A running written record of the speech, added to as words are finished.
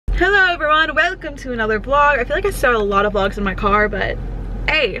Hello everyone, welcome to another vlog. I feel like I start a lot of vlogs in my car, but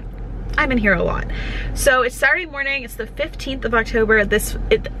hey, I'm in here a lot. So it's Saturday morning, it's the 15th of October.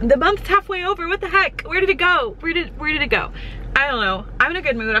 The month's halfway over. What the heck? Where did it go? Where did it go? I don't know. I'm in a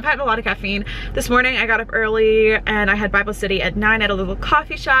good mood. I've had a lot of caffeine. This morning I got up early and I had Bible study at 9 at a little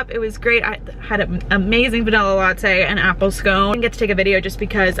coffee shop. It was great. I had an amazing vanilla latte and apple scone. I didn't get to take a video just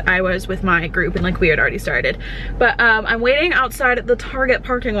because I was with my group and like we had already started. But I'm waiting outside at the Target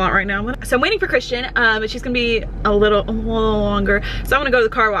parking lot right now. So I'm waiting for Christian, but she's gonna be a little longer. So I'm gonna go to the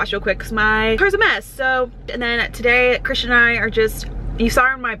car wash real quick because my car's a mess. So, and then today Christian and I are just, you saw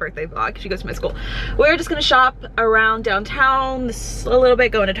her in my birthday vlog, she goes to my school. We're just gonna shop around downtown a little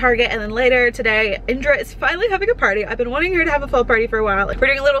bit, going to Target, and then later today, Indra is finally having a party. I've been wanting her to have a fall party for a while. We're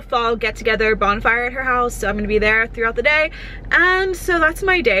doing a little fall get-together bonfire at her house, so I'm gonna be there throughout the day. And so that's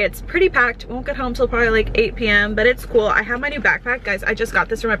my day. It's pretty packed. Won't get home till probably like 8 p.m., but it's cool. I have my new backpack. Guys, I just got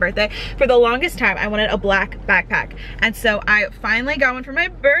this for my birthday. For the longest time, I wanted a black backpack. And so I finally got one for my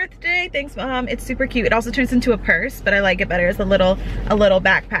birthday. Thanks, Mom. It's super cute. It also turns into a purse, but I like it better as a little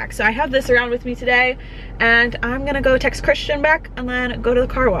backpack. So I have this around with me today, and I'm gonna go text Christian back and then go to the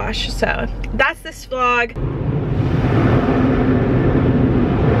car wash. So that's this vlog.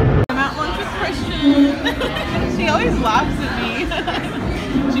 I'm at lunch with Christian. She always laughs at me.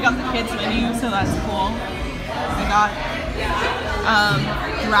 She got the kids menu, so that's cool. I got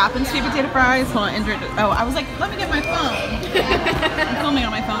wrap and sweet potato fries. Hold on, Indra. Oh, I was like, let me get my phone. I'm filming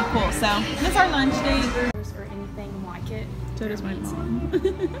on my phone. Cool. So this is our lunch date. Or anything like it. So does my mom. I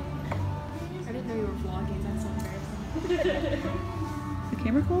didn't know you were vlogging. That's so embarrassing. The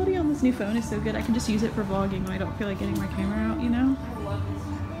camera quality on this new phone is so good. I can just use it for vlogging when I don't feel like getting my camera out, you know? I love this.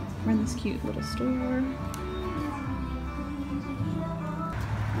 We're in this cute little store.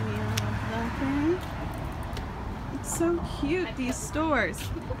 It's so cute, these stores.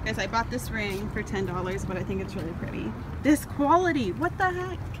 Guys, I bought this ring for $10, but I think it's really pretty. This quality, what the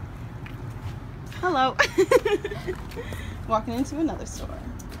heck? Hello. Walking into another store.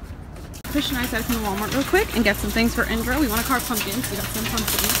 Christian and I decided to come to Walmart real quick and get some things for Indra. We want to carve pumpkins. We got some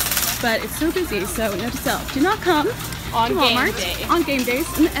pumpkins, but it's so busy, so note to self: do not come on to Walmart game day. on game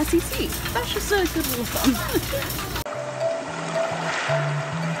days in the SEC. That's just a good little thumb.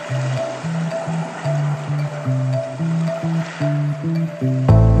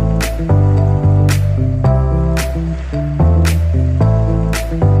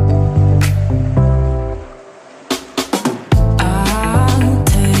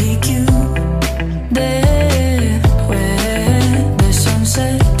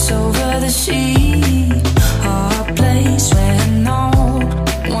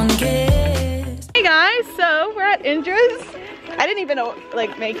 I didn't even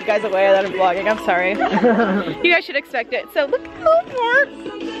like make you guys aware that I'm vlogging. I'm sorry. You guys should expect it. So look at the Mark.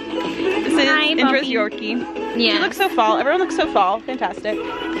 This is Indra's Yorkie. Yeah. She looks so fall. Everyone looks so fall. Fantastic.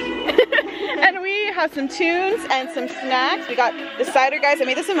 And we have some tunes and some snacks. We got the cider, guys. I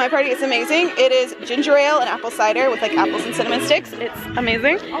made this in my party. It's amazing. It is ginger ale and apple cider with like apples and cinnamon sticks. It's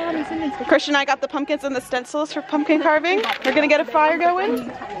amazing. Christian and I got the pumpkins and the stencils for pumpkin carving. We're gonna get a fire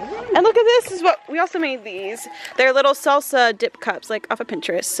going. And look at this, is what we also made these. They're little salsa dip cups, like off of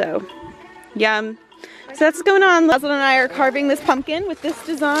Pinterest, so yum. So that's what's going on. Leslie and I are carving this pumpkin with this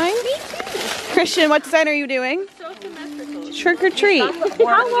design. Christian, what design are you doing? Trick or treat.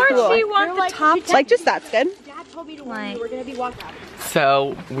 How large do you want the top? Like just that's good. Dad told me to warn you, we're gonna be walking.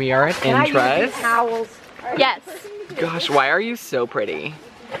 So we are at Indra's. Yes. Gosh, why are you so pretty?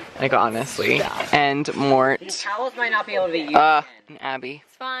 Like honestly. And Mort. These towels might not be able to be used. And Abby.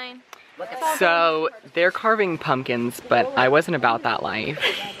 It's fine. So they're carving pumpkins, but I wasn't about that life.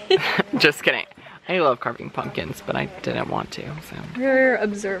 Just kidding. I love carving pumpkins, but I didn't want to, so. We're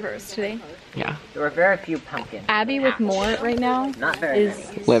observers today. Yeah. There were very few pumpkins. Abby with Mort right now Not very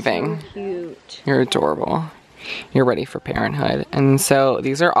is living. so cute. You're adorable. You're ready for parenthood. And so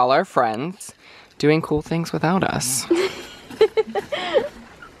these are all our friends doing cool things without us.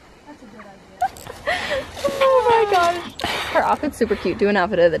 Oh my gosh. Her outfit's super cute. Do an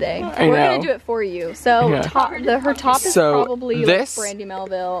outfit of the day. We're gonna do it for you. So Yeah. her top is So probably this, like Brandy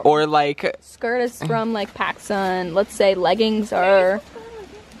Melville. or like Skirt is from like PacSun. Let's say leggings are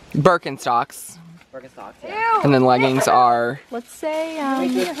Birkenstocks. Birkenstocks, yeah. And then leggings are, let's say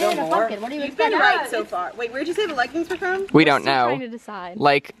There's still more. You've been right so far. Wait, where'd you say the leggings were from? we don't still trying to know. decide.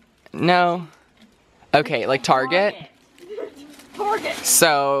 Like, no. Okay, like Target.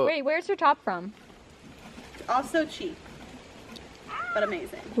 So Wait, where's her top from? Also cheap, but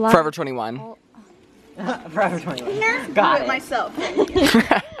amazing. Forever 21. Forever 21. Got Got it it. myself.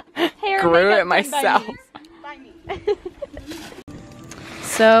 Hair Grew makeup it myself. By me.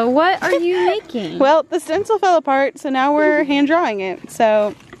 So what are you making? Well, the stencil fell apart, so now we're hand drawing it.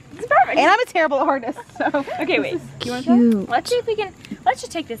 So, It's perfect. and I'm a terrible artist. So, Okay, wait. You want to? Let's see if we can. Let's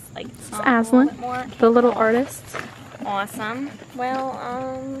just take this like. It's Aslan, More the little artist. awesome.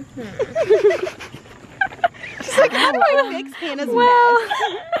 Well, she's like, how do I fix Hannah's mess?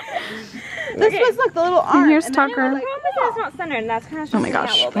 This was like the little arm. And here's then Tucker. the problem is that it's not centered, and that's kind of. Oh my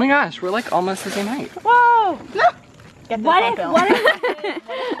gosh. Oh my gosh, we're like almost the same height. Whoa! Get this What on if? film. What if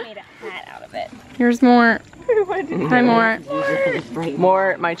I made a hat out of it? Here's more. Hi, more.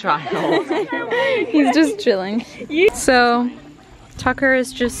 More, my child. He's just chilling. So, Tucker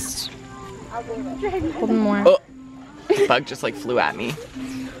is just holding more. Oh, bug just like flew at me.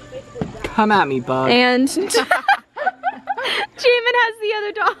 Come at me, bug. And Jamin has the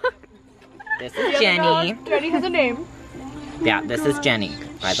other dog. This is Jenny. Jenny has a name. Yeah, this is Jenny,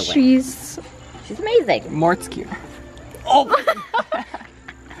 by the way. She's She's amazing. Mort's cute.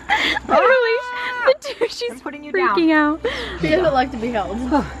 literally, she's freaking out. She doesn't like to be held.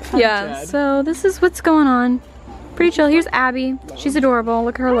 Yeah, so this is what's going on. Pretty chill. Here's Abby. She's adorable.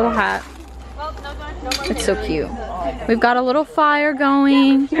 Look at her little hat. It's so cute. We've got a little fire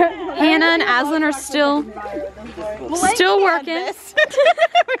going. Hannah and Aslan are still working.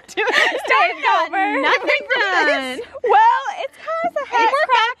 Nothing done. Well, it's kind of a hat.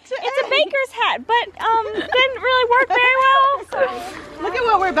 It's a baker's hat, but didn't really work very well. So. Look at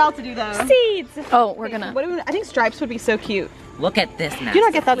what we're about to do though. Seeds. Oh, we're gonna. What do we, I think stripes would be so cute. Look at this now. Do you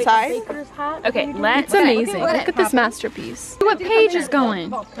not get that size? Okay, let's. It's amazing. Look at this masterpiece. What page is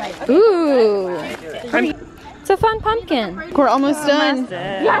going? Ooh. It's a fun pumpkin. We're almost done.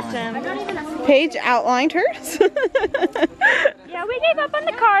 Paige outlined hers. Yeah, we gave up on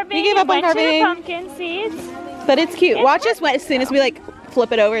the carving. We gave up on went to the carving. pumpkin seeds. But it's cute. Watch us wet as soon as we like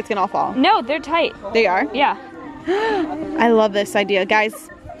flip it over, it's gonna all fall. No, they're tight. They are. Yeah. I love this idea. Guys,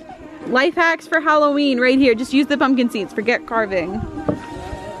 life hacks for Halloween right here. Just use the pumpkin seeds. Forget carving.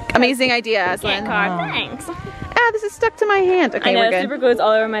 Amazing idea, Aslan. Carve. Thanks. Ah, this is stuck to my hand. Okay, I know, we're good. super glue's all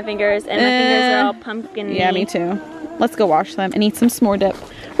over my fingers, and my fingers are all pumpkin. Yeah, me too. Let's go wash them and eat some s'more dip.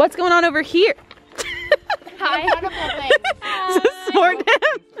 What's going on over here? Hi. This is s'more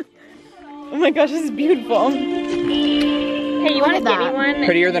dip. Oh my gosh, this is beautiful. Hey, you want to give me one?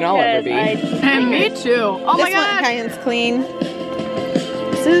 Prettier than I'll ever be. And me too. Oh This one kind's clean.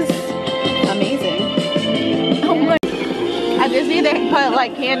 This is amazing. Oh my. At Disney, they put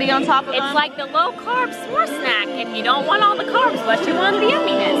like candy on top of them. It's like the low carb s'more snack, and you don't want all the carbs, but you want the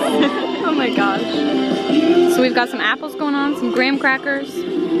yumminess. Oh my gosh. So we've got some apples going on, some graham crackers.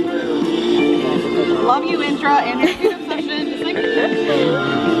 Love you, Intra, and your food obsession. Just like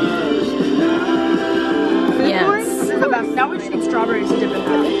Yes. Now we just need strawberries to dip in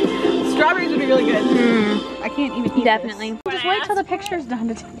that. strawberries would be really good. I can't even eat Definitely. Just wait till the picture's done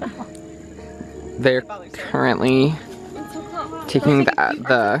to take them. They're currently taking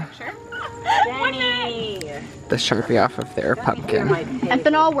the Sharpie off of their pumpkin.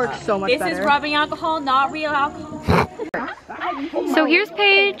 Ethanol works so much This is rubbing alcohol, not real alcohol. So here's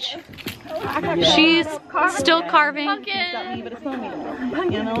Paige. She's still carving. But it's me though.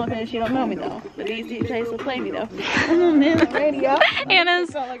 You know, she don't know me though. But these DJs will play me though. Radio.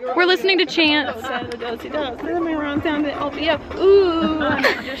 Anna's. We're listening to chants. Ooh,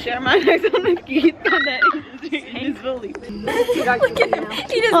 just share my next on the keys.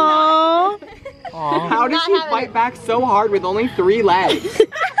 Aww. How did she fight back so hard with only 3 legs?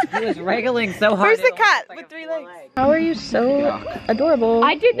 He was wriggling so hard. Where's the cat with 3 legs? How are you so adorable?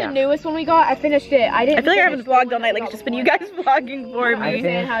 I did the newest one we got. I finished it. I I feel like I haven't vlogged all night. Like it's just been you guys vlogging for me. I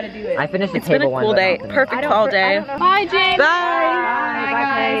finished, how to do it. I finished the It's been a table one. cool but day. not the Perfect fall day. Bye, Jane. Bye. Bye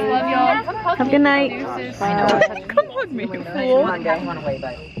guys. Love y'all. Have a good night. I Come hug me. Come on, guys. One away,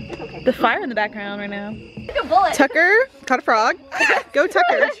 but. The fire in the background right now. Tucker caught a frog. Go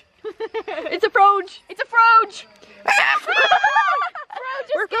Tucker. It's a froge. It's a froge.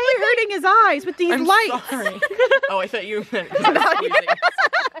 We're really hurting his eyes with these lights. Sorry. Oh, I thought you meant. I'm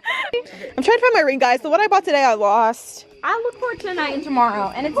trying to find my ring, guys. The one I bought today, I lost. I look forward to tonight and tomorrow,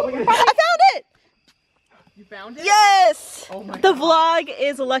 and it's. I found it. You found it? Yes. Oh my God. Vlog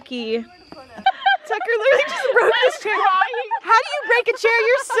is lucky. Tucker literally just broke this chair. How do you break a chair?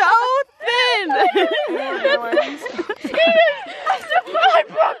 You're so thin. I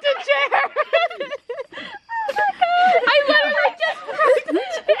broke the chair. I literally just broke the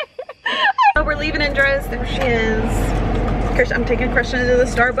chair. Oh, we're leaving Indra's. There she is. I'm taking Christian into the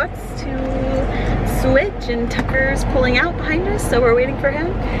Starbucks to switch, and Tucker's pulling out behind us, so we're waiting for him.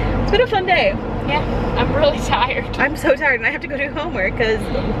 It's been a fun day. Yeah, I'm really tired. I'm so tired, and I have to go do homework because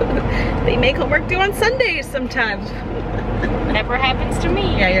they make homework due on Sundays sometimes. Whatever happens to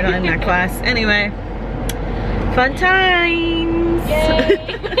me. Yeah, you're not in that class. Anyway, fun times.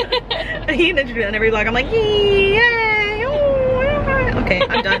 Yay. He didn't do that in every vlog. I'm like, yay, oh, okay,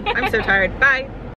 I'm done. I'm so tired. Bye.